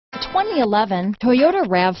2011 Toyota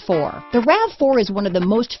RAV4. The RAV4 is one of the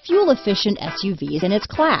most fuel-efficient SUVs in its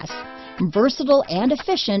class. Versatile and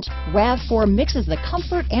efficient, RAV4 mixes the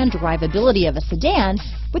comfort and drivability of a sedan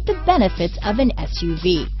with the benefits of an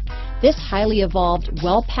SUV. This highly evolved,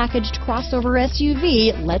 well-packaged crossover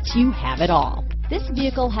SUV lets you have it all. This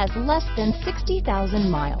vehicle has less than 60,000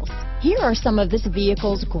 miles. Here are some of this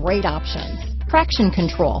vehicle's great options: traction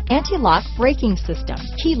control, anti-lock braking system,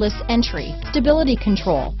 keyless entry, stability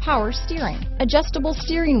control, power steering, adjustable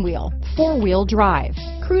steering wheel, four-wheel drive,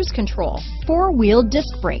 cruise control, four-wheel disc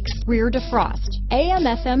brakes, rear defrost,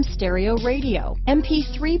 AM/FM stereo radio,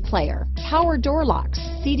 MP3 player, power door locks,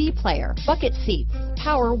 CD player, bucket seats,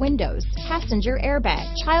 power windows, passenger airbag,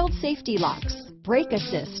 child safety locks, brake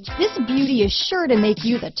assist. This beauty is sure to make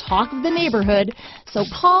you the talk of the neighborhood, so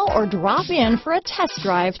call or drop in for a test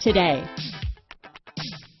drive today.